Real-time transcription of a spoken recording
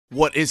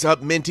What is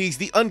up, Minties?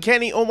 The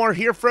Uncanny Omar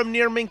here from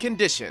Near Mint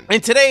Condition.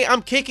 And today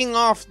I'm kicking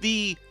off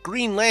the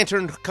Green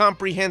Lantern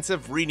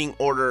Comprehensive Reading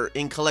Order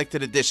in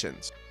Collected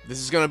Editions. This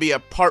is going to be a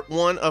part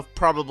 1 of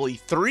probably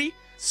 3,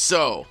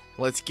 so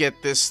let's get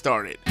this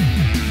started.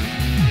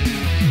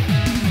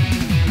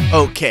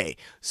 Okay,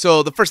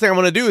 so the first thing I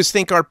want to do is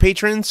thank our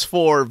patrons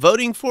for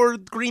voting for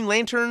Green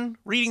Lantern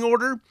Reading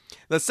Order.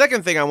 The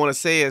second thing I want to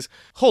say is,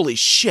 holy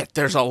shit,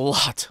 there's a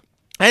lot.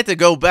 I had to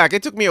go back.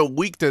 It took me a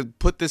week to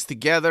put this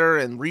together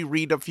and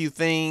reread a few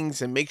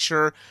things and make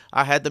sure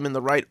I had them in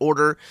the right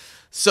order.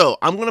 So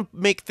I'm going to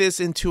make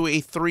this into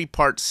a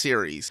 3-part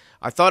series.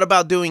 I thought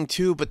about doing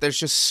 2, but there's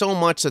just so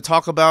much to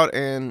talk about.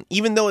 And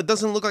even though it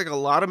doesn't look like a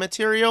lot of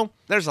material,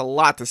 there's a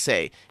lot to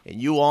say.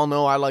 And you all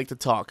know I like to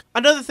talk.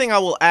 Another thing I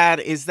will add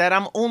is that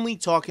I'm only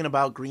talking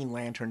about Green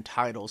Lantern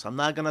titles. I'm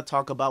not going to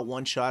talk about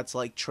one-shots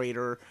like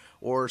Traitor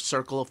or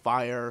Circle of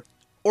Fire,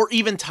 or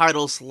even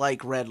titles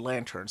like Red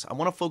Lanterns. I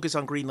want to focus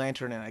on Green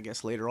Lantern and I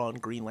guess later on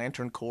Green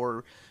Lantern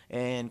Corp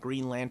and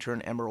Green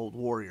Lantern Emerald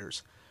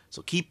Warriors.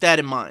 So keep that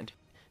in mind.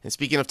 And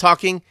speaking of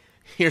talking,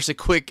 here's a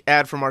quick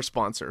ad from our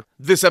sponsor.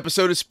 This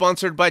episode is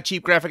sponsored by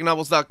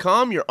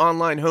CheapGraphicNovels.com, your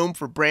online home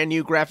for brand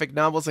new graphic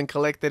novels and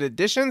collected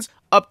editions,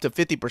 up to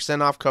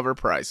 50% off cover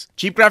price.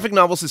 Cheap Graphic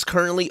Novels is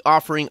currently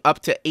offering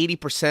up to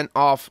 80%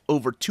 off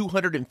over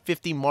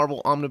 250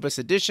 Marvel Omnibus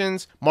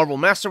editions, Marvel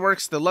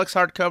Masterworks, deluxe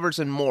hardcovers,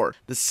 and more.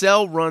 The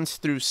sale runs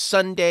through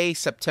Sunday,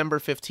 September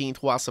 15th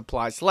while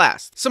supplies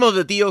last. Some of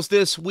the deals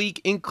this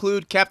week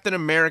include Captain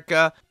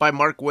America by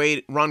Mark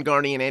Waid, Ron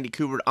Garney, and Andy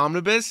Kubert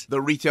Omnibus.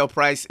 The retail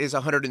price is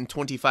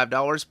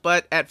 $125,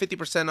 but at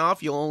 50%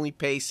 off, you'll only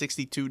pay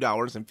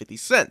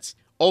 $62.50.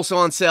 Also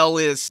on sale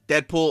is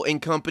Deadpool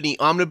 & Company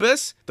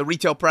Omnibus. The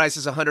retail price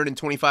is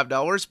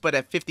 $125, but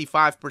at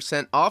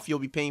 55% off, you'll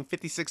be paying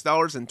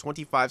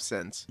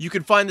 $56.25. You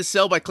can find the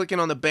sale by clicking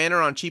on the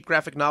banner on Cheap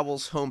Graphic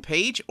Novels'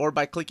 homepage or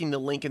by clicking the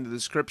link in the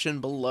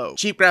description below.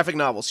 Cheap Graphic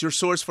Novels, your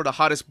source for the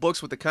hottest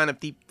books with the kind of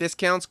deep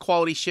discounts,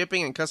 quality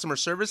shipping, and customer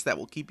service that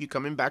will keep you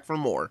coming back for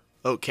more.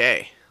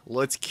 Okay,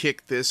 let's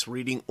kick this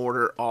reading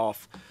order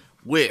off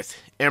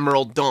with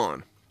Emerald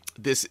Dawn.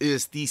 This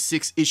is the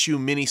 6-issue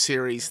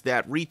miniseries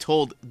that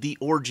retold the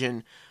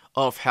origin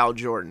of Hal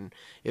Jordan.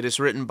 It is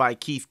written by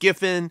Keith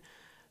Giffen,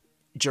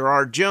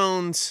 Gerard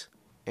Jones,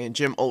 and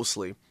Jim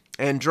Osley,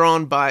 and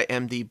drawn by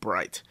M.D.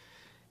 Bright.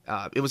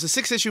 It was a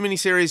 6-issue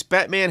miniseries.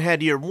 Batman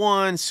had Year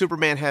One,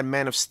 Superman had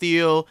Man of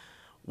Steel,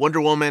 Wonder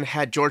Woman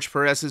had George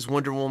Perez's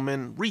Wonder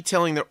Woman,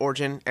 retelling their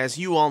origin. As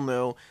you all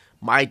know,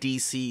 my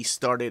DC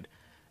started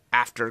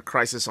after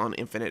Crisis on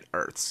Infinite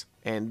Earths,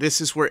 and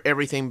this is where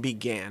everything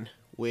began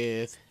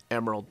with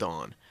Emerald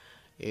Dawn.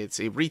 It's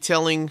a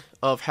retelling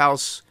of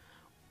Hal's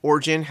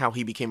origin, how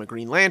he became a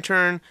Green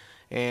Lantern,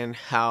 and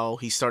how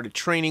he started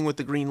training with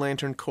the Green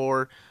Lantern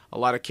Corps. A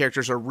lot of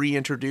characters are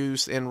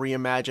reintroduced and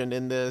reimagined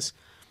in this.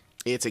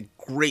 It's a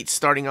great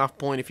starting off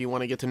point if you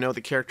want to get to know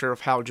the character of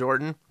Hal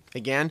Jordan.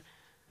 Again,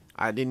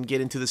 I didn't get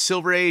into the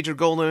Silver Age or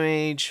Golden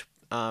Age.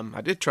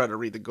 I did try to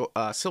read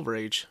the Silver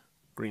Age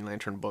Green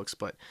Lantern books,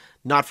 but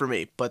not for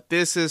me. But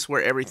this is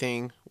where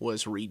everything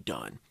was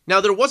redone. Now,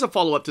 there was a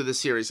follow-up to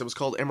this series. It was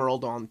called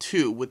Emerald Dawn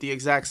 2 with the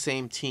exact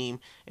same team,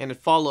 and it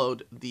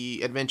followed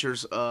the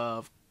adventures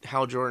of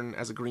Hal Jordan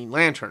as a Green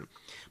Lantern.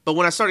 But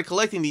when I started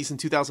collecting these in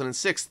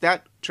 2006,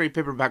 that trade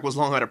paperback was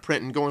long out of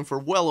print and going for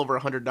well over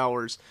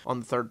 $100 on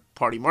the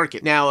third-party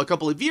market. Now, a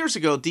couple of years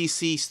ago,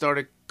 DC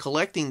started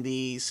collecting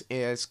these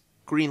as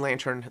Green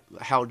Lantern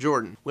Hal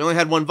Jordan. We only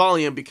had 1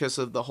 volume because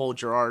of the whole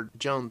Gerard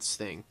Jones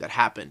thing that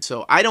happened.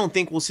 So I don't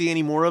think we'll see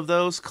any more of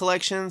those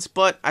collections,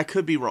 but I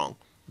could be wrong.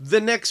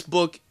 The next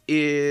book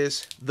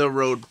is The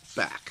Road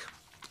Back.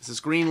 This is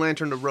Green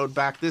Lantern The Road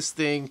Back. This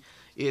thing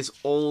is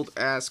old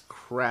as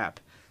crap.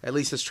 At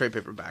least it's trade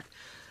paperback.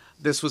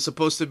 This was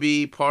supposed to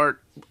be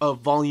part of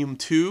volume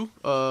 2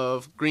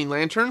 of Green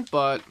Lantern,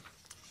 but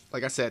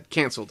like I said,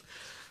 canceled.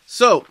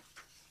 So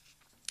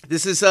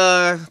this is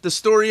the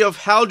story of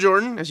Hal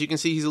Jordan. As you can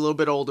see, he's a little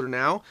bit older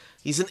now.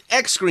 He's an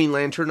ex-Green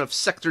Lantern of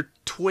Sector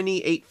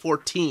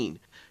 2814.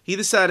 He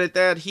decided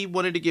that he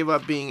wanted to give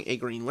up being a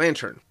Green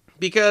Lantern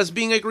because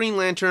being a Green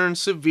Lantern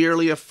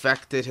severely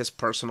affected his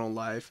personal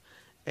life,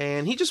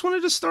 and he just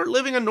wanted to start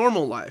living a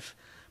normal life.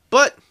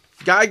 But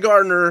Guy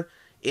Gardner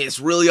is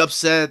really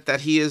upset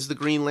that he is the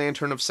Green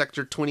Lantern of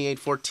Sector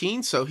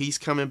 2814, so he's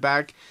coming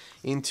back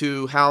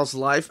into Hal's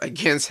life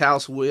against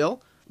Hal's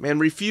will, and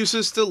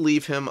refuses to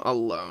leave him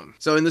alone.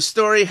 So in the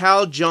story,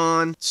 Hal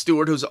John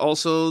Stewart, who's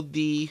also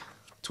the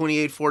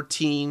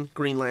 2814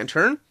 Green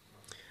Lantern,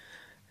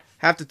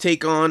 have to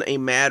take on a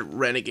mad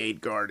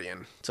renegade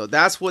guardian. So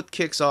that's what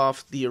kicks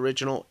off the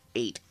original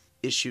 8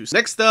 issues.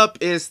 Next up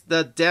is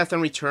the death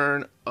and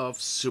return of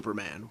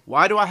Superman.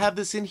 Why do I have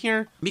this in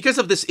here? Because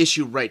of this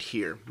issue right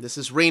here. This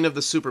is Reign of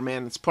the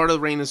Superman. It's part of the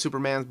Reign of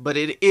Superman, but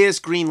it is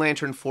Green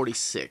Lantern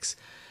 46.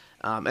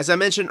 As I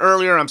mentioned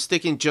earlier, I'm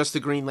sticking just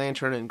to Green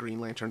Lantern and Green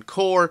Lantern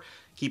Corps,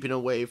 keeping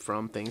away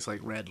from things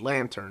like Red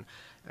Lantern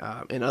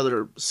and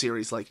other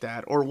series like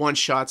that, or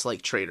one-shots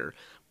like Traitor.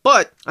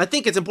 But I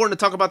think it's important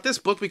to talk about this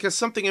book because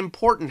something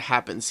important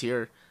happens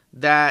here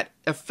that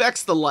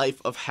affects the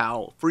life of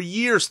Hal for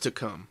years to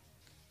come.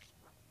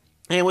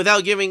 And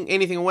without giving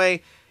anything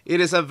away, it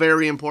is a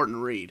very important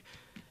read.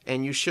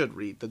 And you should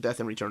read The Death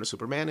and Return of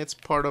Superman. It's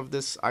part of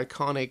this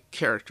iconic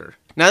character.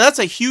 Now that's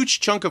a huge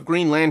chunk of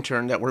Green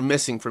Lantern that we're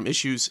missing from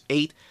issues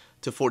 8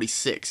 to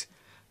 46.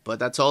 But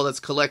that's all that's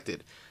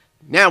collected.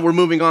 Now we're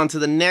moving on to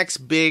the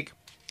next big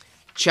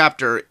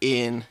chapter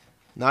in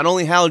not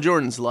only Hal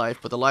Jordan's life,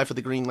 but the life of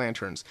the Green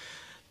Lanterns.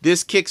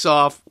 This kicks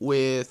off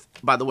with,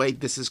 by the way,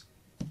 this is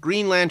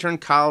Green Lantern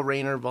Kyle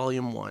Rayner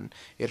Volume 1.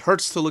 It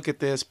hurts to look at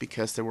this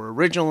because there were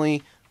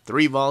originally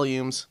 3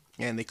 volumes,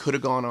 and they could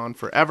have gone on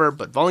forever,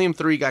 but Volume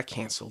 3 got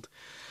canceled.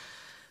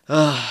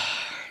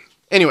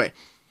 Anyway,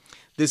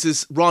 this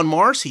is Ron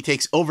Marz. He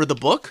takes over the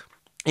book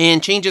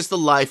and changes the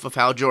life of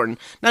Hal Jordan.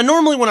 Now,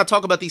 normally when I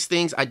talk about these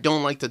things, I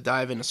don't like to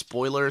dive into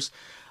spoilers,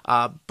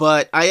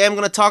 but I am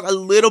going to talk a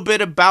little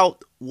bit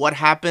about what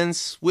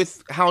happens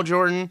with Hal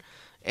Jordan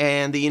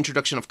and the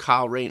introduction of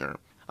Kyle Rayner.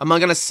 I'm not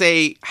going to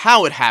say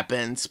how it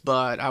happens,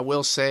 but I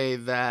will say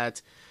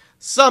that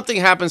something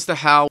happens to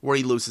Hal where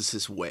he loses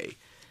his way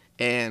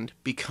and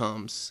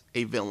becomes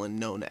a villain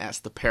known as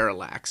the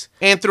Parallax.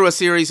 And through a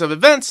series of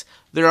events,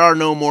 there are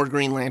no more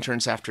Green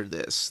Lanterns after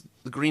this.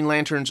 The Green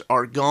Lanterns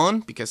are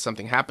gone because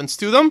something happens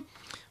to them.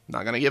 I'm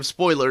not going to give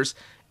spoilers.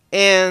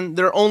 And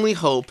their only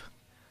hope,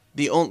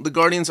 the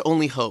Guardians'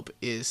 only hope,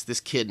 is this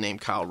kid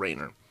named Kyle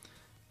Rayner,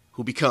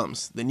 who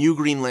becomes the new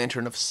Green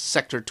Lantern of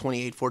Sector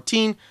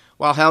 2814,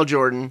 while Hal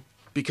Jordan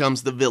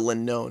becomes the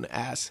villain known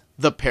as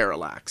the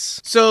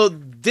Parallax. So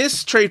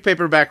this trade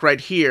paperback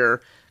right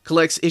here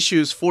collects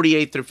issues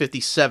 48 through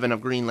 57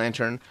 of Green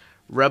Lantern,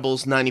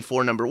 Rebels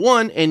 94 number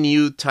 1, and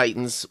New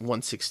Titans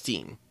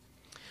 116.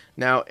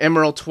 Now,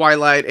 Emerald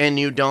Twilight and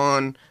New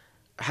Dawn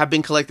have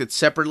been collected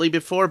separately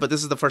before, but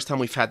this is the first time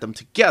we've had them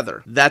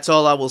together. That's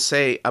all I will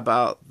say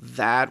about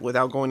that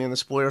without going into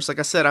spoilers. Like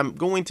I said, I'm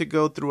going to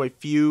go through a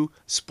few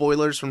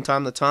spoilers from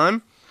time to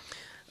time,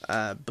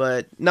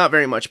 but not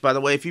very much. By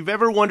the way, if you've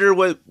ever wondered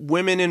what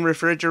women in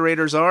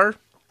refrigerators are,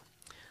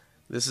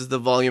 this is the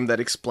volume that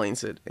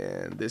explains it,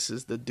 and this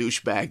is the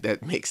douchebag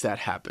that makes that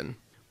happen.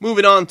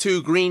 Moving on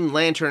to Green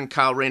Lantern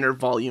Kyle Rayner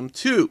Volume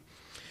 2,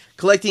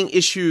 collecting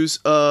issues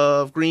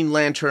of Green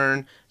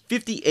Lantern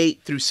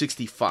 58 through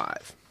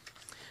 65.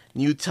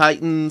 New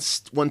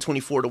Titans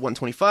 124 to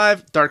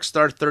 125, Dark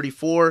Star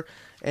 34,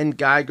 and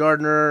Guy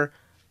Gardner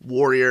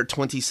Warrior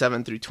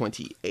 27 through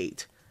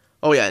 28.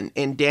 Oh yeah,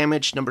 and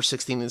Damage number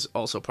 16 is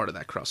also part of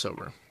that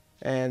crossover.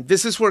 And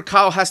this is where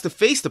Kyle has to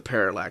face the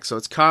Parallax. So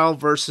it's Kyle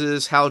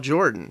versus Hal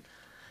Jordan.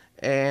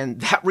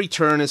 And that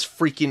return is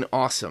freaking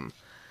awesome.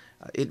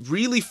 It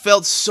really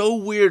felt so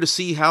weird to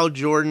see Hal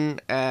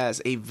Jordan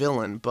as a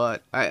villain,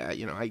 but I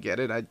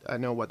get it. I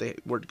know what they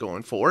were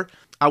going for.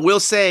 I will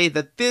say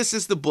that this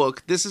is the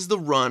book, this is the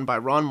run by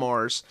Ron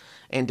Marz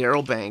and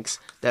Darryl Banks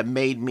that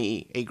made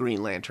me a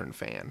Green Lantern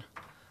fan.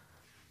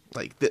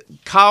 Like,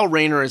 Kyle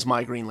Rayner is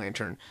my Green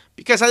Lantern.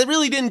 Because I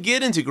really didn't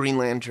get into Green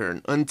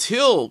Lantern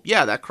until,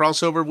 that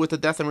crossover with The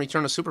Death and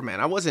Return of Superman.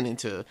 I wasn't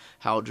into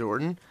Hal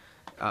Jordan.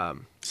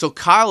 So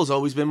Kyle's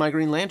always been my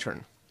Green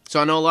Lantern. So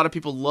I know a lot of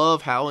people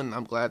love Hal, and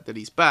I'm glad that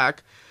he's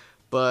back.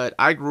 But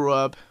I grew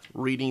up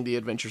reading The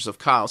Adventures of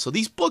Kyle. So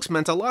these books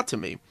meant a lot to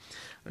me.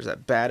 There's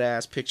that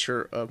badass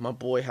picture of my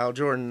boy Hal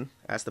Jordan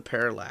as the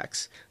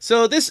Parallax.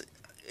 So this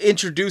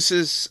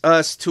introduces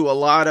us to a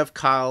lot of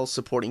Kyle's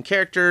supporting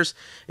characters.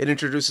 It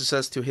introduces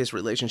us to his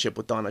relationship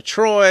with Donna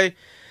Troy.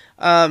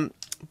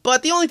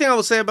 But the only thing I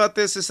will say about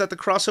this is that the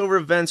crossover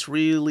events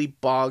really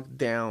bogged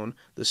down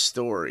the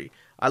story.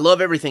 I love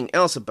everything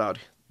else about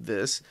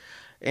this.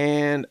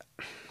 And,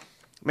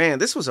 man,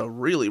 this was a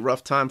really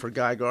rough time for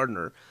Guy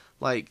Gardner.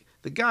 Like,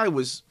 the guy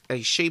was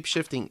a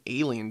shape-shifting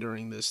alien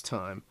during this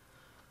time.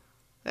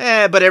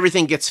 But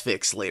everything gets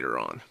fixed later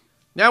on.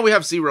 Now we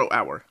have 0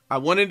 Hour. I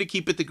wanted to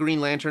keep it the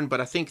Green Lantern, but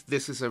I think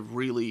this is a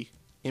really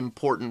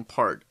important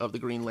part of the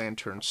Green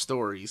Lantern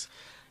stories.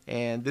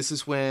 And this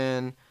is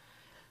when,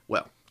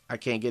 well, I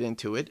can't get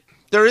into it.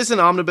 There is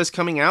an omnibus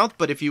coming out,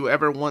 but if you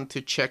ever want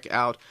to check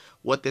out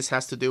what this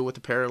has to do with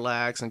the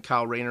Parallax and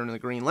Kyle Rayner and the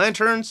Green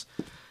Lanterns,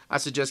 I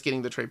suggest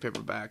getting the trade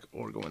paperback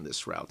or going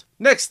this route.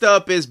 Next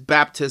up is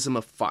Baptism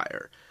of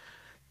Fire.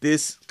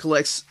 This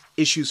collects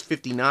issues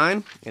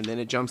 59, and then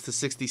it jumps to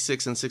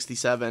 66 and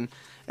 67,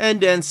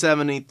 and then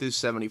 70 through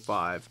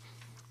 75.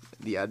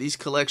 Yeah, these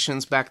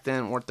collections back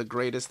then weren't the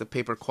greatest. The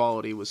paper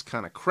quality was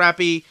kind of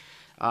crappy.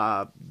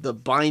 The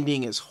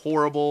binding is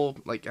horrible.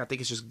 Like, I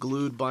think it's just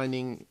glued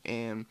binding,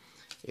 and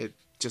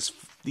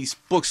these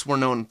books were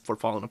known for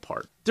falling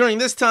apart. During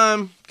this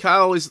time,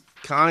 Kyle is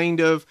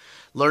kind of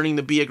learning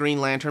to be a Green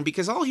Lantern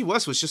because all he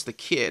was just a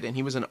kid, and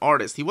he was an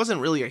artist. He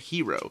wasn't really a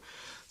hero.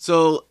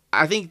 So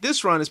I think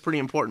this run is pretty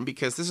important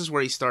because this is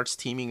where he starts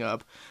teaming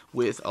up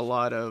with a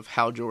lot of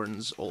Hal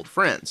Jordan's old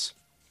friends.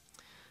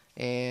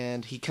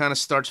 And he kind of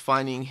starts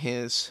finding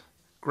his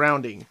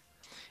grounding.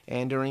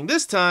 And during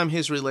this time,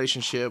 his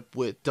relationship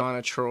with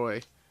Donna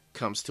Troy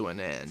comes to an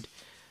end.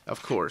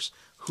 Of course,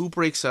 who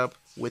breaks up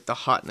with the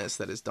hotness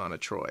that is Donna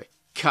Troy?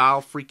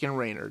 Kyle freaking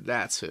Rayner,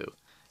 that's who.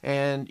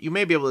 And you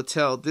may be able to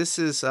tell this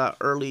is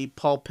early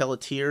Paul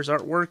Pelletier's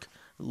artwork.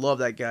 Love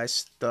that guy's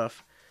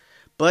stuff.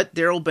 But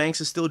Daryl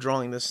Banks is still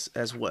drawing this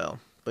as well.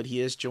 But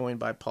he is joined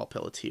by Paul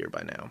Pelletier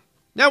by now.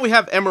 Now we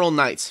have Emerald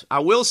Knights. I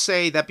will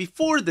say that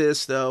before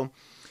this, though,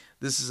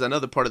 this is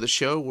another part of the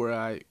show where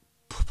I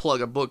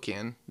plug a book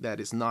in that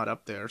is not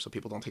up there so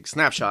people don't take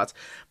snapshots.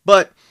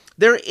 But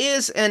there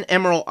is an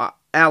Emerald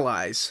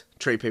Allies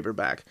trade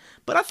paperback.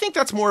 But I think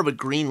that's more of a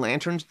Green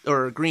Lantern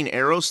or a Green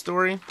Arrow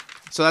story.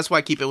 So that's why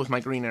I keep it with my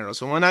Green Arrow.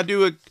 So when I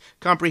do a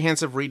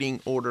comprehensive reading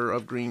order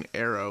of Green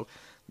Arrow,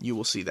 you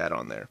will see that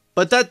on there.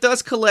 But that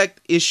does collect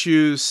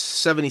issues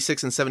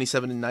 76 and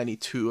 77 and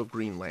 92 of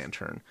Green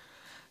Lantern.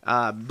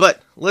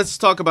 But let's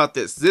talk about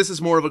this. This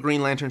is more of a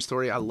Green Lantern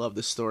story. I love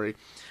this story.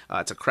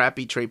 It's a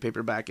crappy trade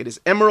paperback. It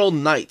is Emerald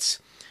Knights,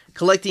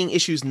 collecting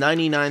issues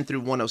 99 through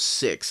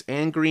 106,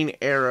 and Green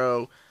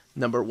Arrow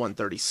number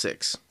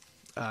 136.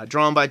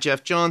 Drawn by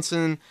Jeff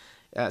Johnson,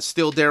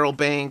 still Daryl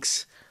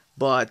Banks.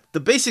 But the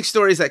basic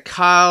story is that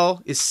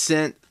Kyle is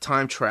sent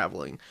time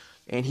traveling,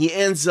 and he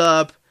ends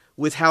up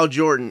with Hal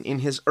Jordan in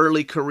his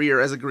early career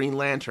as a Green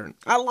Lantern.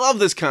 I love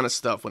this kind of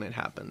stuff when it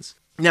happens.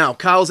 Now,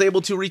 Kyle's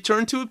able to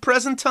return to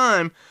present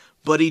time,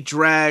 but he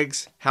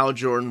drags Hal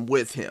Jordan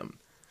with him.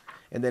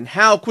 And then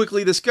Hal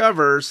quickly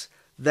discovers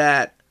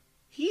that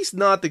he's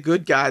not the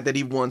good guy that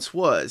he once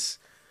was.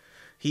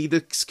 He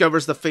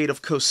discovers the fate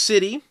of Coast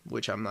City,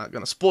 which I'm not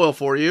going to spoil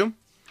for you.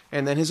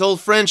 And then his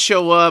old friends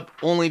show up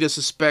only to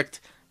suspect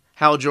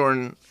Hal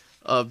Jordan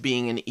of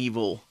being an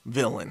evil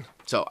villain.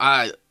 So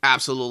I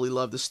absolutely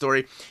love this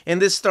story.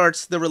 And this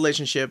starts the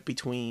relationship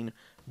between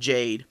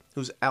Jade,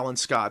 who's Alan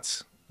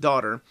Scott's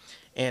daughter,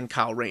 and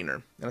Kyle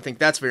Rayner. And I think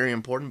that's very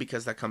important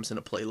because that comes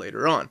into play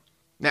later on.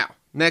 Now,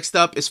 next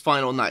up is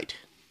Final Night.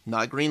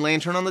 Not Green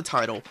Lantern on the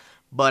title,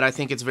 but I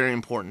think it's very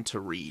important to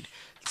read.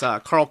 It's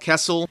Carl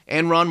Kessel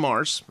and Ron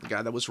Mars, the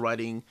guy that was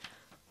writing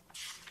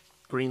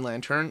Green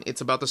Lantern. It's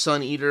about the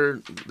Sun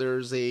Eater.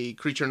 There's a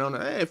creature known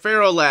as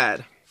Pharaoh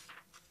Lad.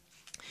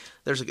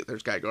 There's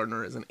Guy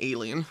Gardner as an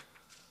alien.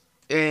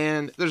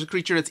 And there's a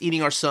creature that's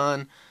eating our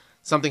sun.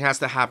 Something has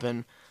to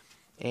happen.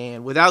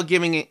 And without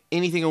giving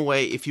anything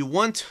away, if you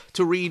want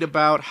to read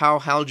about how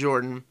Hal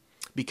Jordan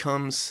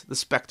becomes the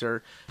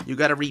Spectre, you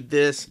got to read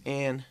this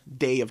and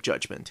Day of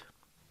Judgment.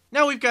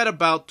 Now we've got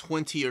about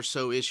 20 or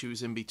so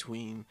issues in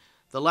between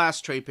the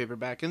last trade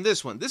paperback and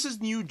this one. This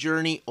is New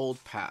Journey,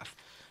 Old Path.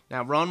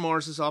 Now Ron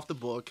Mars is off the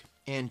book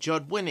and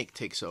Judd Winnick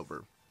takes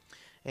over.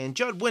 And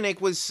Judd Winnick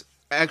was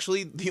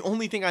actually the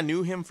only thing I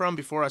knew him from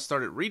before I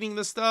started reading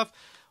this stuff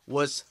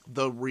was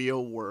The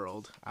Real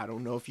World. I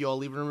don't know if you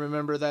all even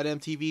remember that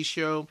MTV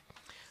show.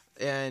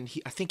 And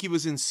I think he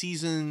was in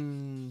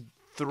season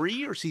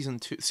 3 or season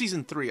 2?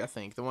 Season 3, I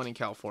think, the one in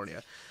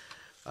California.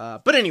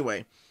 But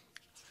anyway,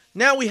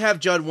 now we have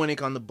Judd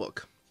Winnick on the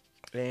book.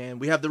 And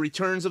we have the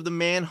returns of the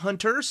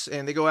Manhunters,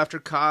 and they go after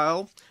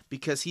Kyle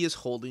because he is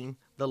holding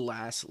the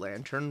last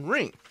Lantern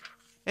ring.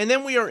 And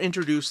then we are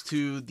introduced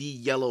to the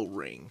Yellow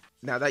Ring.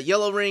 Now, that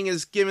Yellow Ring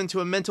is given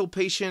to a mental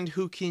patient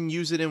who can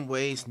use it in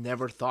ways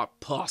never thought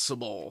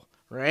possible,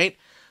 right?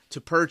 To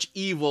purge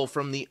evil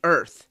from the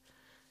earth.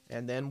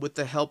 And then with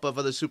the help of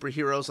other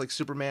superheroes like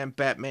Superman,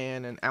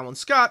 Batman, and Alan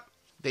Scott,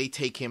 they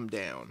take him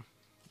down.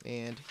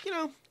 And,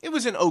 it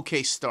was an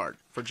okay start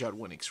for Judd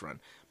Winnick's run.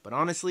 But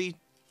honestly,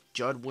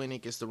 Judd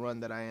Winnick is the run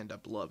that I end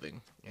up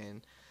loving.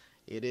 And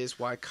it is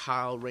why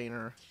Kyle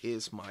Rayner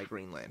is my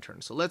Green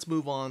Lantern. So let's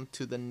move on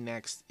to the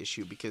next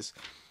issue, because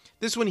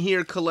this one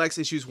here collects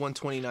issues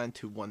 129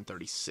 to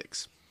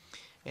 136.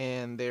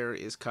 And there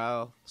is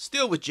Kyle,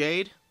 still with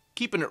Jade,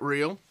 keeping it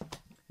real.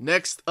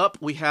 Next up,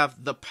 we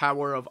have The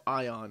Power of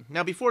Ion.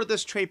 Now, before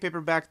this trade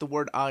paperback, the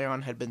word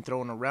Ion had been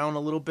thrown around a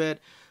little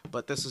bit,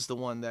 but this is the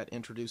one that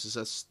introduces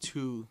us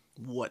to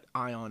what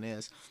Ion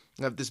is.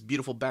 We have this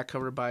beautiful back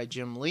cover by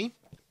Jim Lee,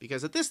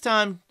 because at this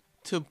time,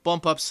 to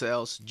bump up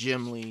sales,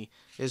 Jim Lee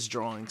is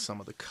drawing some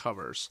of the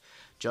covers.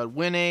 Judd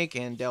Winnick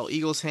and Del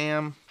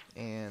Eaglesham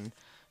and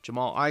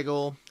Jamal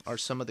Igle are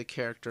some of the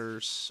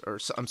characters,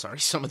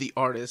 some of the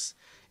artists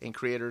and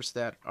creators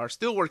that are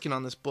still working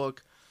on this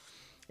book.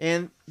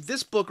 And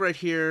this book right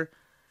here,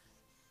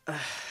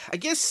 I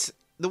guess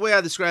the way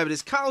I describe it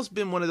is Kyle's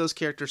been one of those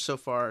characters so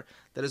far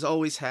that has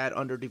always had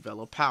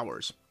underdeveloped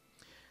powers.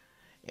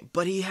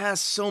 But he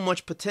has so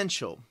much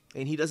potential,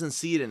 and he doesn't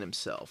see it in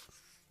himself.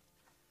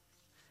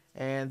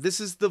 And this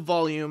is the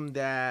volume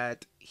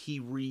that he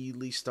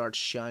really starts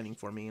shining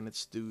for me, and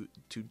it's due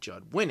to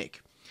Judd Winnick.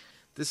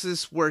 This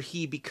is where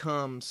he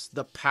becomes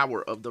the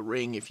power of the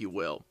ring, if you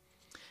will.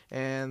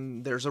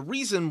 And there's a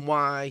reason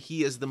why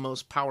he is the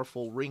most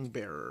powerful ring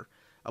bearer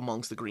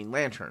amongst the Green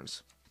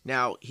Lanterns.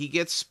 Now, he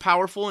gets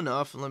powerful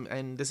enough,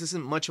 and this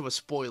isn't much of a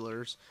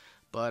spoilers,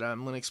 but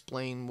I'm going to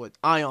explain what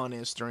Ion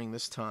is during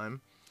this time.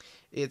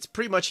 It's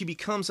pretty much he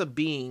becomes a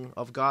being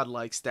of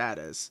godlike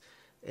status,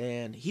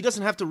 and he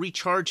doesn't have to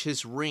recharge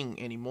his ring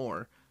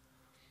anymore,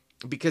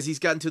 because he's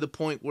gotten to the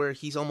point where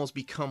he's almost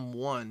become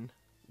one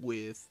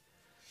with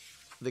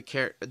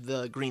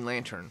the Green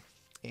Lantern,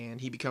 and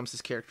he becomes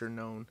this character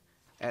known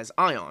as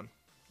Ion.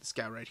 This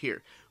guy right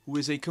here, who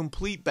is a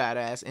complete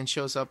badass and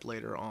shows up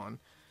later on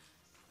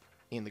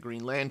in the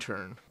Green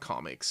Lantern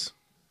comics.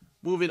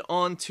 Moving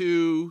on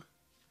to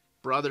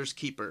Brother's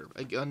Keeper,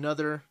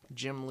 another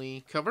Jim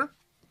Lee cover.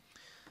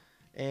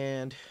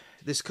 And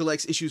this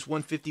collects issues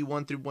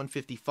 151 through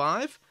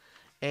 155,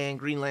 and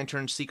Green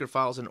Lantern Secret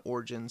Files and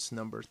Origins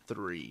number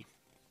 3.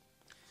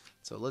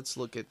 So let's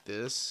look at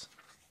this.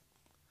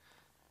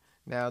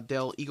 Now,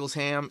 Del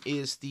Eaglesham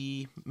is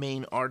the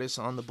main artist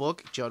on the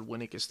book. Judd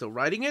Winnick is still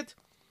writing it.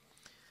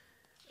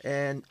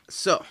 And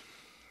so,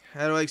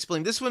 how do I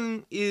explain? This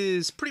one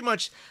is pretty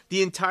much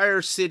the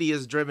entire city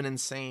is driven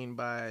insane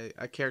by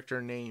a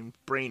character named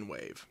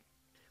Brainwave,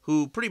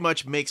 who pretty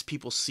much makes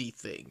people see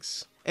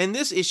things. And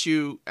this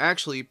issue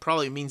actually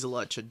probably means a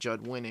lot to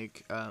Judd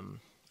Winnick.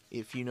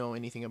 If you know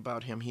anything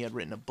about him, he had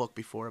written a book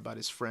before about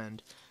his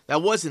friend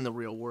that was in the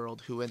real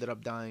world who ended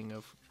up dying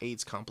of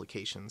AIDS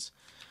complications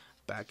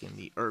back in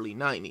the early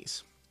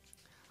 90s.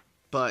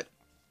 But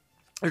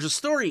there's a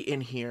story in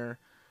here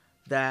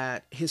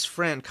that his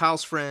friend,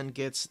 Kyle's friend,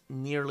 gets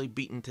nearly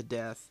beaten to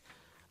death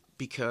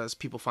because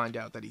people find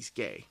out that he's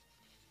gay.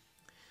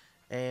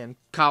 And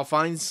Kyle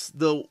finds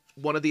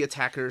one of the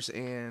attackers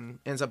and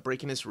ends up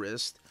breaking his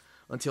wrist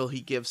until he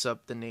gives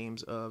up the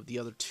names of the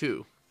other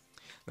two.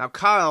 Now,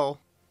 Kyle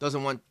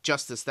doesn't want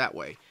justice that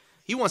way.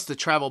 He wants to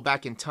travel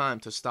back in time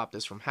to stop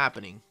this from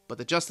happening, but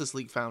the Justice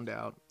League found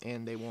out,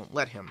 and they won't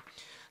let him.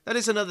 That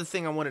is another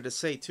thing I wanted to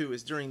say, too,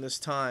 is during this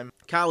time,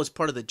 Kyle was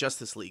part of the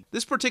Justice League.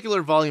 This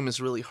particular volume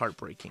is really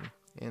heartbreaking,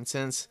 and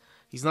since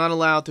he's not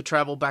allowed to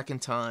travel back in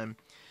time,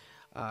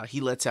 he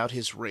lets out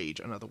his rage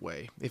another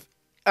way. If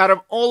out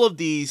of all of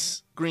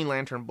these Green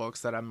Lantern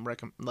books that I'm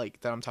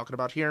talking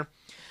about here,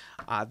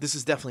 this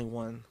is definitely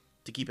one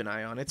to keep an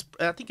eye on.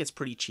 I think it's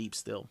pretty cheap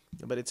still,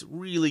 but it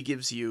really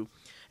gives you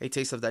a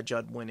taste of that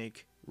Judd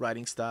Winnick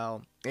writing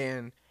style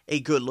and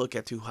a good look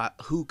at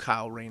who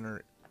Kyle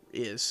Rayner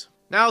is.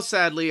 Now,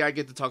 sadly, I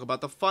get to talk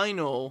about the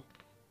final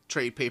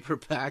trade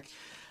paperback.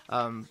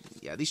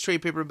 These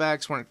trade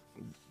paperbacks weren't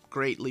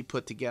greatly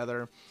put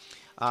together.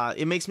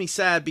 It makes me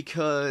sad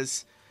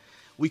because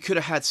we could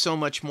have had so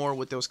much more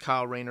with those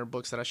Kyle Rayner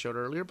books that I showed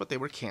earlier, but they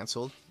were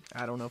canceled.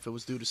 I don't know if it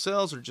was due to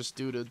sales or just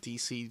due to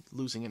DC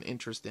losing an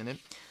interest in it.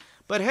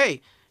 But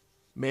hey,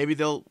 maybe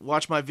they'll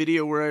watch my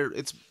video where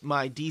it's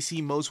my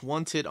DC Most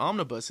Wanted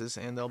omnibuses,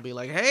 and they'll be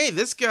like, hey,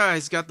 this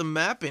guy's got the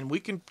map, and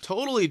we can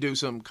totally do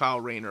some Kyle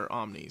Rayner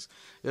omnis.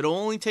 It'll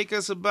only take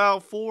us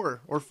about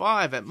 4 or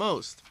 5 at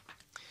most.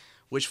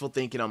 Wishful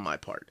thinking on my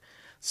part.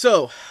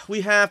 So,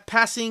 we have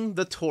Passing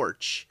the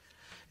Torch,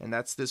 and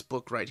that's this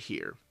book right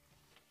here.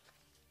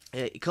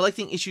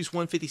 Collecting issues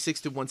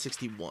 156 to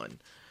 161.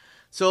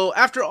 So,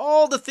 after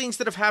all the things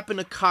that have happened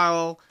to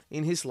Kyle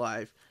in his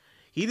life,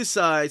 he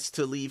decides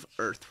to leave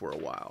Earth for a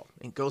while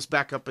and goes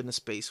back up into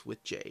space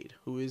with Jade,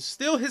 who is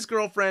still his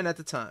girlfriend at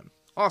the time.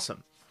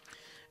 Awesome.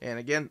 And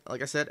again,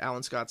 like I said,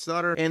 Alan Scott's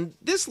daughter. And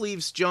this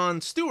leaves John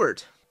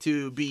Stewart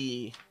to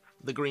be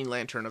the Green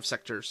Lantern of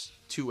Sectors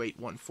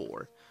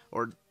 2814,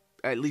 or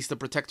at least the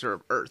protector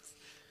of Earth.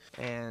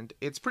 And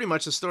it's pretty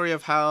much the story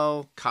of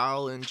how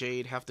Kyle and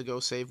Jade have to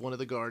go save one of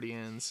the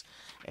Guardians,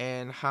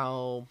 and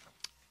how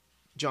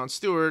John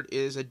Stewart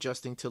is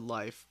adjusting to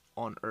life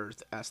on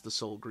Earth as the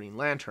sole Green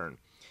Lantern.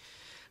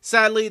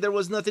 Sadly, there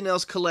was nothing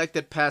else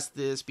collected past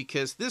this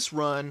because this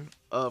run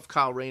of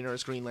Kyle Rayner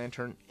as Green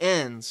Lantern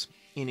ends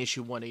in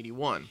issue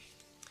 181.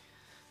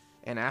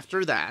 And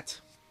after that,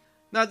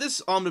 now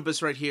this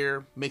omnibus right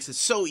here makes it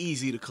so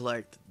easy to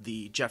collect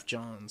the Jeff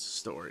Johns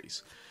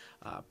stories,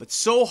 but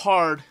so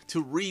hard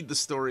to read the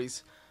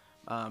stories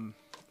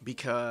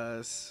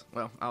because,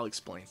 well, I'll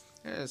explain.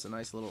 There's a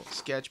nice little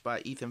sketch by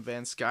Ethan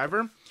Van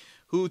Sciver,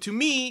 who to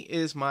me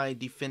is my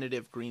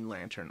definitive Green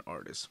Lantern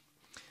artist.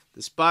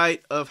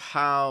 Despite of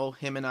how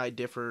him and I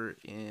differ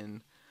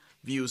in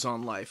views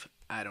on life,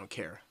 I don't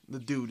care. The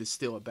dude is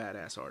still a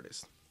badass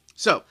artist.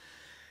 So,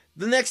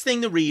 the next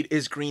thing to read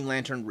is Green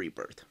Lantern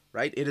Rebirth,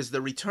 right? It is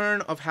the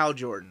return of Hal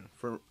Jordan.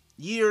 For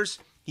years,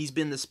 he's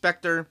been the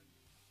Spectre,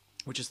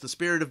 which is the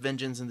spirit of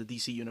vengeance in the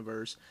DC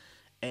universe,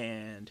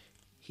 and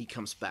he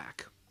comes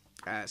back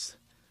as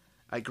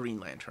a Green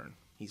Lantern.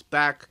 He's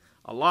back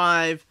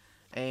alive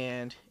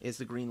and is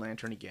the Green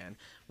Lantern again,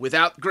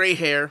 without gray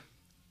hair,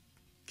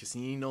 because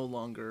he no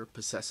longer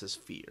possesses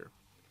fear.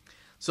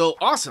 So,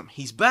 awesome,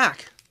 he's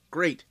back.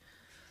 Great.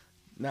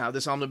 Now,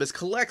 this omnibus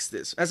collects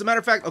this. As a matter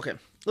of fact, okay,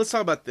 let's talk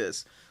about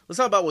this. Let's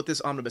talk about what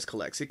this omnibus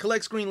collects. It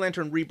collects Green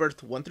Lantern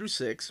Rebirth 1 through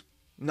 6,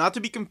 not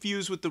to be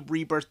confused with the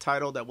Rebirth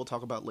title that we'll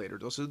talk about later.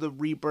 Those are the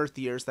Rebirth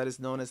years. That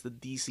is known as the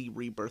DC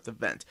Rebirth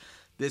event.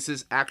 This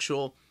is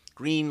actual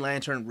Green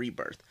Lantern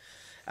Rebirth.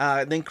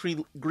 Then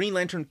Green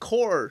Lantern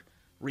Corps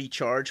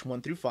Recharge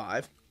 1 through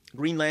 5,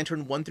 Green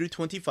Lantern 1 through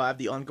 25,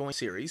 the ongoing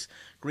series,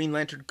 Green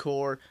Lantern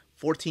Corps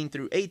 14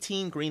 through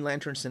 18, Green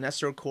Lantern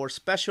Sinestro Corps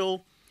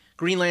Special,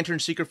 Green Lantern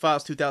Secret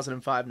Files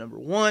 2005 number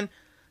 1,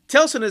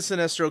 Tales of the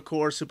Sinestro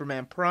Corps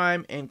Superman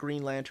Prime, and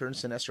Green Lantern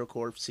Sinestro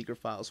Corps Secret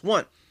Files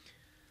 1.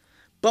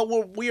 But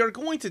what we are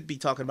going to be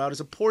talking about is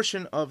a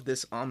portion of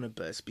this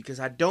omnibus, because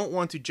I don't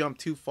want to jump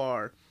too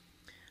far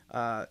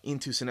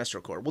into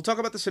Sinestro Corps. We'll talk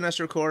about the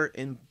Sinestro Corps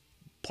in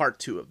part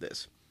 2 of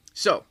this.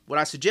 So, what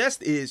I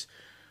suggest is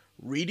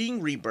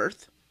reading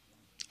Rebirth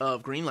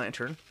of Green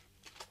Lantern,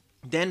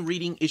 then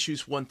reading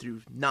issues 1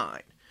 through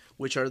 9,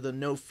 which are the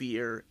No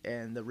Fear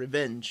and the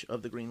Revenge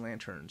of the Green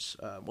Lanterns.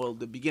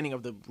 The beginning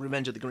of the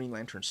Revenge of the Green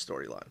Lanterns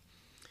storyline.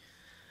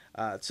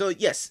 So,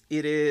 yes,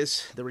 it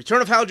is the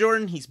return of Hal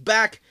Jordan. He's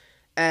back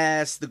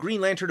as the Green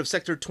Lantern of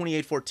Sector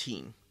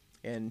 2814,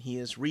 and he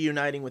is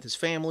reuniting with his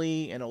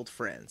family and old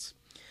friends.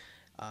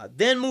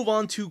 Then move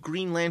on to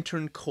Green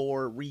Lantern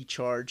Corps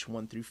Recharge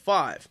 1 through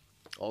 5,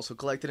 also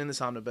collected in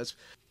this omnibus.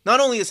 Not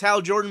only is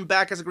Hal Jordan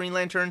back as a Green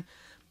Lantern,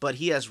 but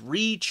he has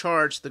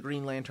recharged the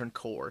Green Lantern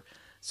Corps.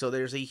 So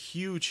there's a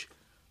huge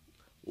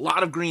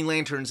lot of Green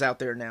Lanterns out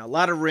there now, a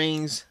lot of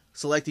rings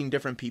selecting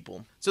different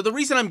people. So the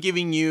reason I'm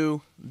giving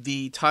you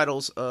the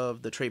titles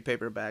of the trade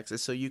paperbacks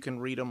is so you can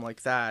read them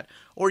like that,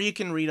 or you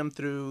can read them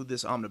through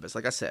this omnibus,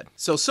 like I said.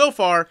 So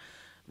far,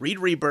 read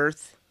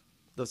Rebirth,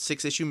 the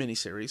 6-issue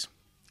miniseries,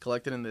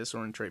 collected in this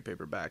or in trade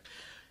paperback,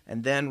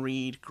 and then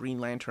read Green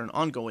Lantern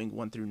Ongoing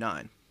 1 through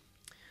 9.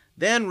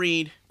 Then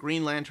read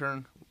Green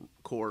Lantern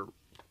Corps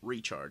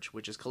Recharge,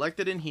 which is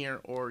collected in here,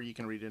 or you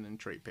can read it in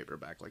trade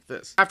paperback like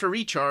this. After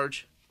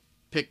Recharge,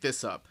 pick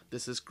this up.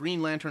 This is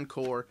Green Lantern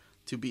Corps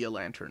To Be a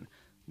Lantern,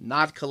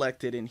 not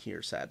collected in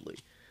here, sadly.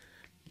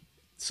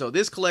 So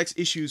this collects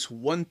issues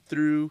 1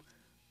 through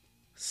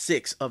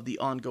 6 of the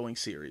ongoing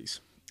series.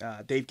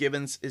 Dave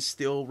Gibbons is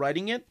still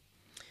writing it,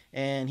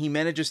 and he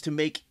manages to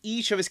make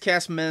each of his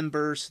cast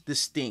members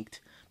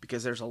distinct,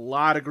 because there's a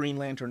lot of Green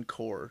Lantern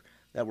Corps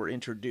that were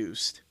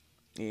introduced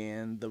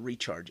in the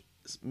Recharge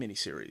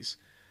miniseries.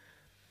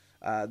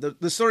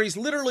 The stories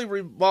literally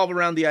revolve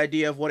around the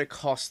idea of what it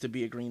costs to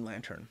be a Green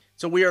Lantern.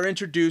 So we are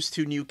introduced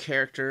to new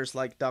characters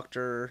like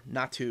Dr.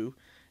 Natu,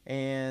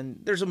 and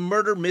there's a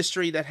murder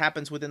mystery that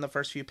happens within the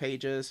first few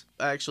pages.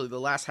 Actually, the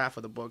last half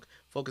of the book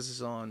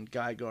focuses on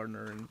Guy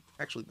Gardner, and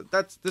actually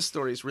this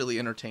story is really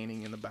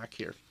entertaining in the back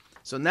here.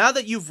 So now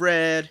that you've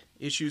read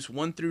issues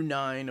 1 through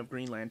 9 of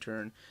Green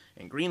Lantern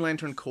and Green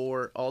Lantern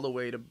Corps all the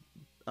way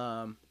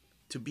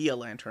to Be a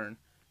Lantern,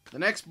 the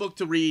next book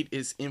to read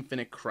is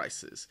Infinite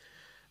Crisis.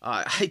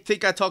 I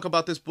think I talk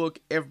about this book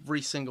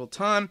every single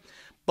time,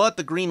 but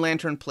the Green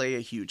Lantern play a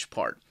huge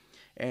part.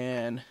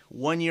 And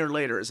 1 year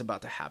later is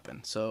about to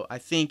happen. So I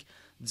think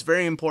it's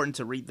very important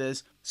to read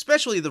this,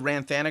 especially the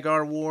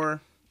Rann-Thanagar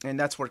War. And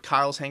that's where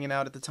Kyle's hanging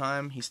out at the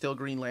time. He's still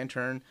Green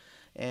Lantern,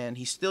 and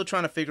he's still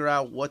trying to figure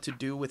out what to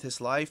do with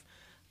his life,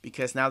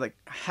 because now that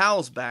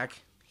Hal's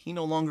back, he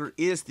no longer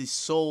is the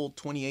sole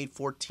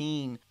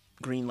 2814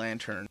 Green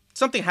Lantern.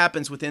 Something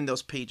happens within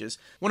those pages.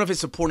 One of his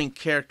supporting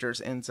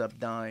characters ends up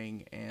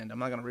dying, and I'm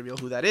not going to reveal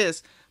who that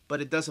is,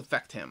 but it does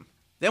affect him.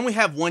 Then we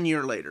have 1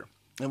 year later.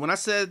 And when I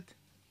said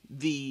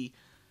the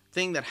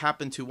thing that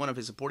happened to one of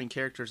his supporting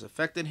characters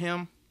affected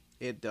him,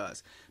 it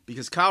does.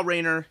 Because Kyle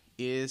Rayner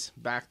is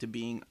back to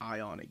being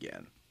Ion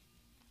again.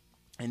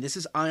 And this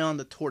is Ion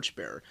the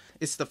Torchbearer.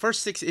 It's the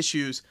first 6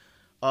 issues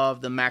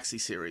of the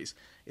Maxi series.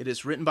 It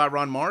is written by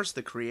Ron Marz,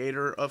 the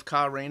creator of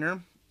Kyle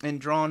Rayner,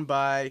 and drawn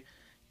by,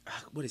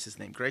 what is his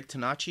name? Greg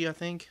Tonacci, I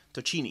think?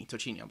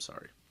 Tocchini, I'm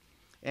sorry.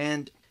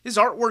 And his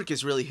artwork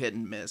is really hit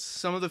and miss.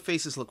 Some of the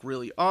faces look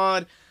really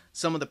odd.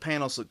 Some of the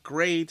panels look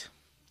great.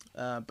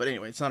 But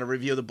anyway, it's not a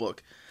review of the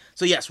book.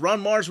 So yes,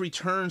 Ron Marz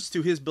returns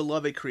to his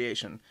beloved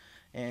creation.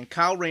 And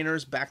Kyle Rayner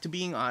is back to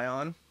being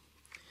Ion,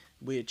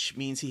 which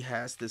means he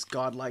has this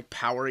godlike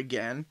power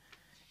again.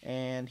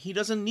 And he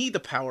doesn't need the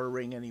power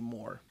ring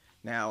anymore.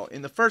 Now,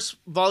 in the first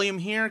volume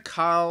here,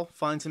 Kyle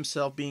finds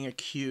himself being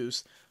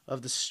accused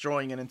of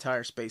destroying an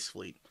entire space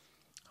fleet.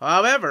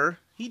 However,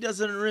 he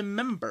doesn't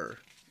remember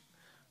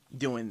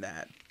doing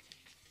that.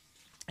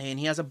 And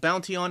he has a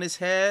bounty on his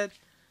head,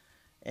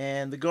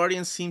 and the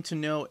Guardians seem to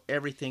know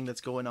everything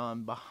that's going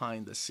on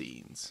behind the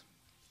scenes.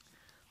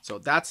 So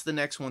that's the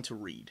next one to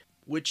read,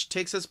 which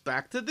takes us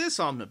back to this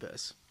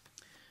omnibus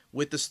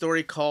with the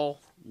story called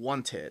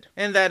Wanted.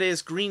 And that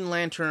is Green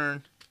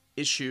Lantern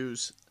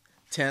issues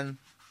 10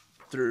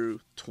 through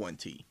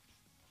 20.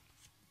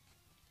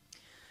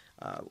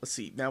 Let's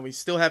see. Now we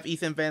still have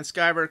Ethan Van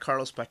Sciver,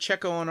 Carlos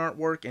Pacheco on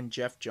artwork, and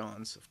Jeff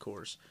Johns, of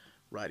course,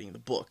 writing the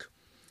book.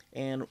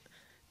 And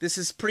this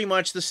is pretty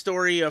much the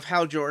story of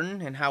Hal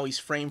Jordan and how he's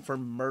framed for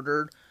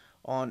murder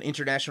on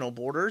international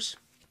borders.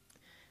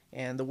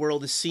 And the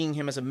world is seeing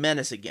him as a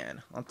menace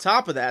again. On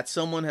top of that,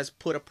 someone has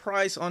put a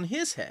price on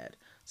his head.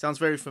 Sounds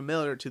very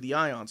familiar to the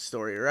Ion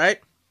story, right?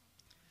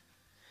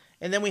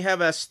 And then we have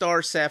a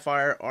Star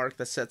Sapphire arc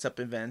that sets up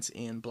events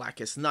in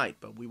Blackest Night,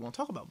 but we won't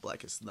talk about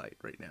Blackest Night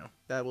right now.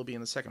 That will be in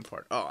the second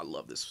part. Oh, I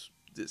love this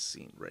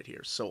scene right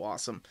here. So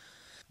awesome.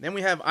 Then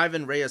we have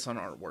Ivan Reyes on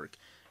artwork,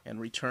 and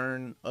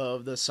return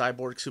of the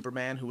cyborg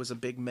Superman, who was a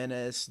big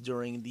menace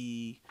during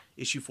the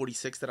issue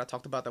 46 that I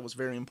talked about. That was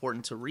very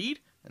important to read,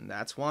 and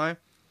that's why.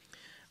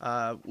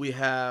 We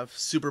have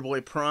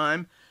Superboy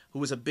Prime, who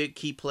was a big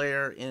key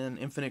player in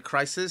Infinite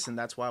Crisis, and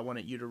that's why I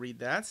wanted you to read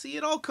that. See,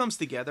 it all comes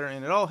together,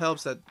 and it all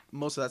helps that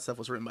most of that stuff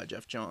was written by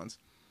Jeff Johns.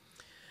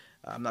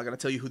 I'm not going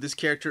to tell you who this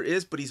character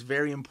is, but he's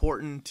very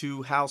important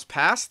to Hal's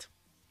past.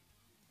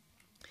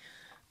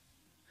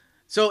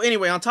 So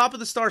anyway, on top of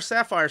the Star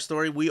Sapphire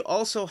story, we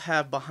also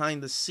have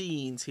behind the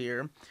scenes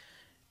here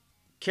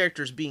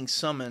characters being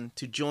summoned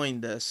to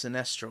join the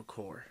Sinestro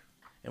Corps.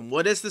 And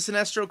what is the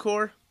Sinestro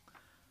Corps?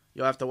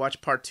 You'll have to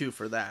watch part 2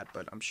 for that,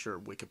 but I'm sure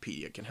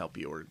Wikipedia can help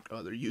you, or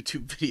other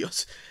YouTube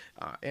videos.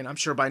 And I'm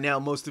sure by now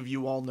most of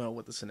you all know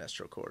what the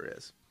Sinestro Corps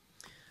is.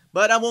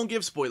 But I won't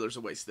give spoilers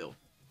away still.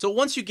 So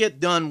once you get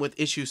done with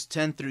issues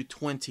 10 through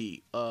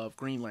 20 of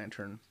Green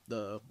Lantern,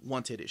 the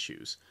Wanted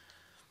issues,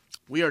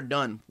 we are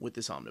done with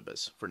this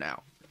omnibus for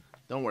now.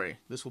 Don't worry,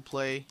 this will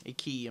play a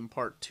key in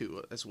part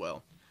 2 as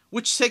well.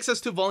 Which takes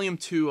us to volume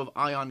 2 of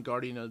Ion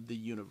Guardian of the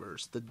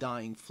Universe, The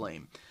Dying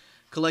Flame,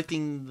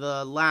 collecting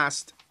the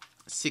last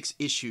 6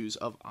 issues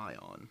of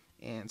Ion.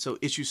 And so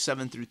issues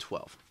 7 through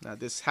 12. Now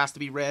this has to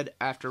be read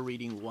after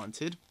reading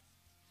Wanted,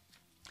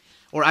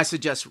 or I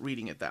suggest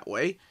reading it that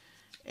way.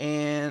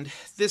 And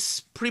this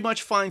pretty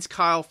much finds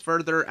Kyle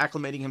further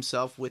acclimating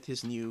himself with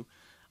his new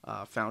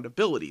found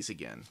abilities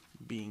again,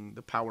 being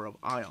the power of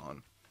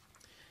Ion.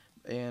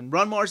 And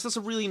Ron Mars does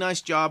a really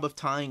nice job of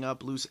tying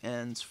up loose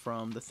ends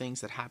from the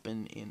things that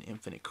happen in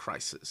Infinite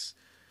Crisis.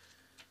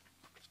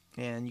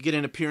 And you get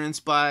an appearance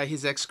by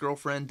his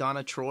ex-girlfriend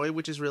Donna Troy,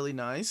 which is really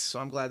nice. So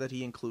I'm glad that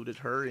he included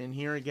her in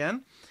here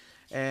again.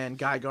 And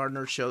Guy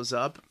Gardner shows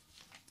up,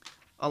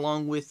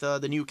 along with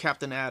the new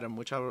Captain Atom,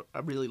 which I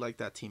really like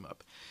that team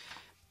up.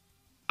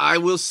 I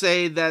will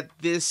say that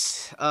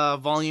this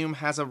volume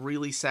has a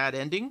really sad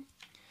ending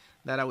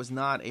that I was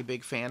not a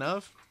big fan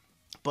of.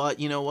 But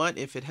you know what?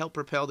 If it helped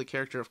propel the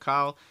character of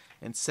Kyle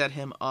and set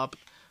him up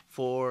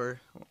for...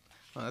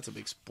 Well, that's a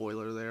big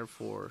spoiler there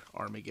for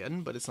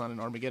Armageddon, but it's not an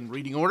Armageddon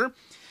reading order.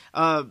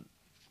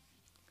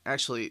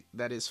 Actually,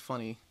 that is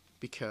funny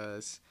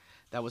because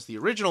that was the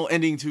original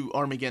ending to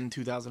Armageddon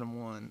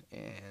 2001.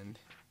 And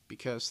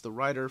because the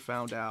writer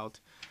found out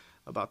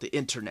about the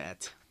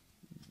internet,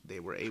 they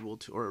were able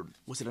to... Or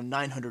was it a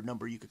 900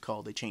 number you could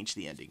call? They changed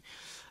the ending.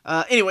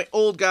 Anyway,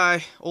 old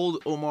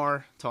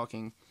Omar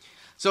talking...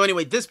 So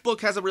anyway, this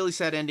book has a really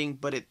sad ending,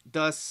 but it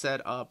does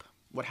set up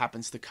what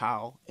happens to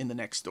Kyle in the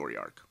next story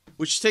arc.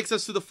 Which takes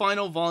us to the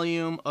final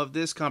volume of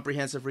this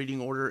comprehensive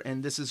reading order,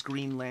 and this is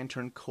Green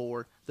Lantern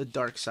Corps, The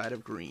Dark Side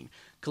of Green,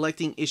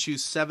 collecting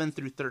issues 7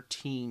 through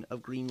 13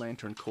 of Green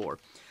Lantern Corps.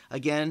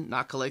 Again,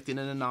 not collected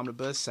in an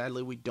omnibus.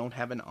 Sadly, we don't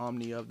have an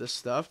omni of this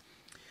stuff.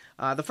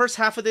 The first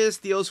half of this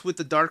deals with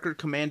the darker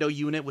commando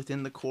unit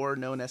within the Corps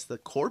known as the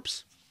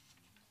Corps.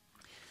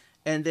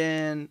 And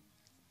then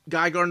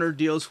Guy Gardner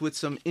deals with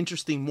some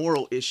interesting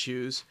moral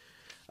issues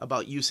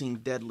about using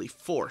deadly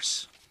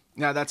force.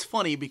 Now that's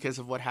funny because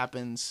of what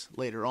happens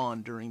later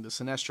on during the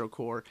Sinestro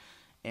Corps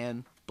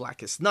and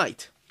Blackest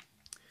Night.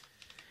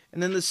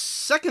 And then the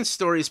second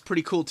story is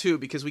pretty cool too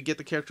because we get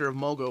the character of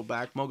Mogo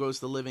back.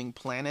 Mogo's the living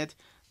planet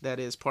that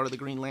is part of the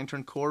Green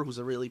Lantern Corps, who's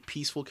a really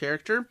peaceful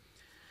character.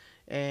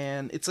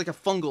 And it's like a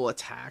fungal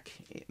attack,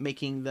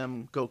 making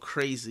them go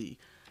crazy.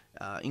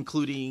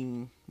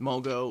 Including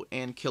Mogo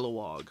and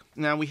Kilowog.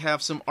 Now we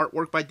have some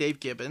artwork by Dave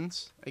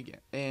Gibbons,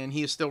 again, and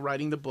he is still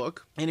writing the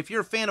book. And if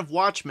you're a fan of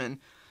Watchmen,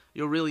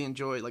 you'll really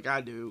enjoy, like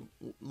I do,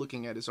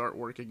 looking at his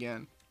artwork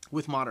again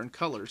with modern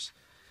colors.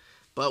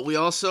 But we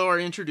also are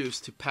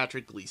introduced to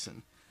Patrick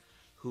Gleason,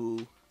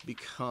 who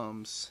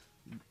becomes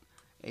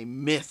a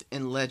myth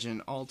and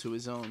legend all to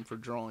his own for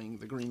drawing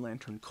the Green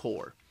Lantern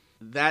Corps.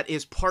 That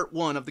is part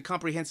 1 of the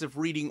comprehensive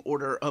reading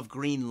order of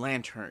Green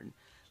Lantern.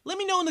 Let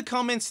me know in the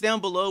comments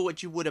down below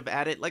what you would have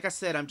added. Like I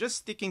said, I'm just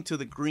sticking to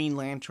the Green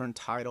Lantern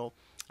title.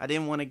 I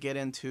didn't want to get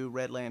into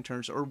Red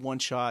Lanterns or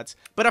one-shots,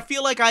 but I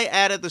feel like I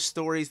added the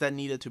stories that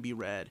needed to be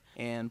read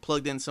and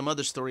plugged in some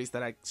other stories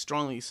that I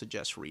strongly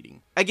suggest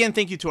reading. Again,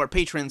 thank you to our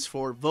patrons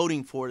for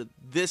voting for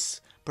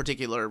this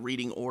particular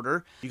reading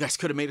order. You guys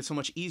could have made it so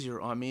much easier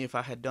on me if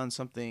I had done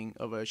something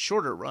of a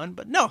shorter run,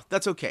 but no,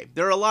 that's okay.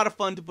 They're a lot of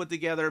fun to put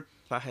together.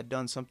 If I had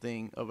done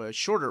something of a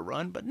shorter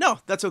run, but no,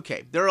 that's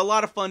okay. They're a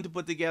lot of fun to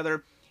put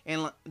together.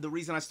 And the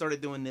reason I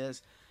started doing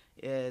this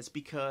is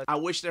because I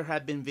wish there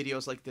had been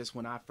videos like this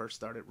when I first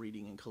started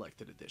reading in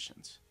collected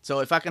editions. So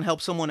if I can help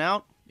someone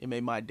out, it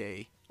made my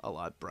day a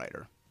lot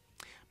brighter.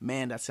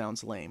 Man, that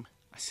sounds lame.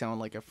 I sound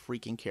like a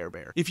freaking Care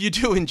Bear. If you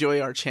do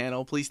enjoy our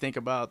channel, please think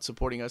about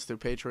supporting us through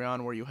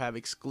Patreon, where you have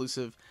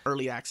exclusive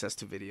early access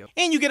to video.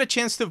 And you get a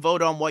chance to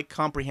vote on what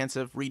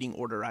comprehensive reading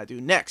order I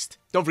do next.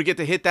 Don't forget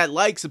to hit that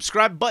like,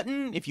 subscribe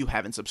button if you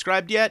haven't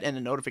subscribed yet, and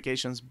the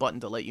notifications button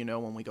to let you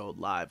know when we go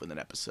live with an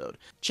episode.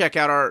 Check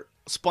out our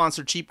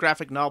sponsor Cheap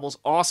Graphic Novels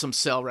awesome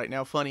sale right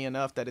now. Funny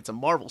enough that it's a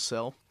Marvel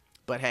sale,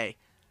 but hey,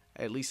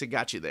 at least it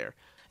got you there.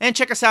 And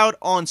check us out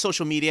on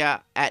social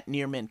media at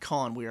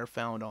NearMintCon. We are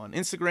found on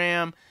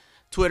Instagram,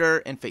 Twitter,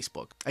 and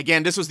Facebook.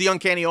 Again, this was the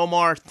Uncanny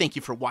Omar. Thank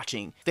you for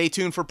watching. Stay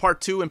tuned for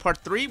part 2 and part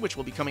 3, which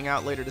will be coming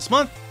out later this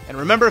month. And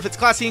remember, if it's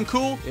classy and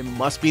cool, it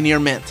must be near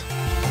mint.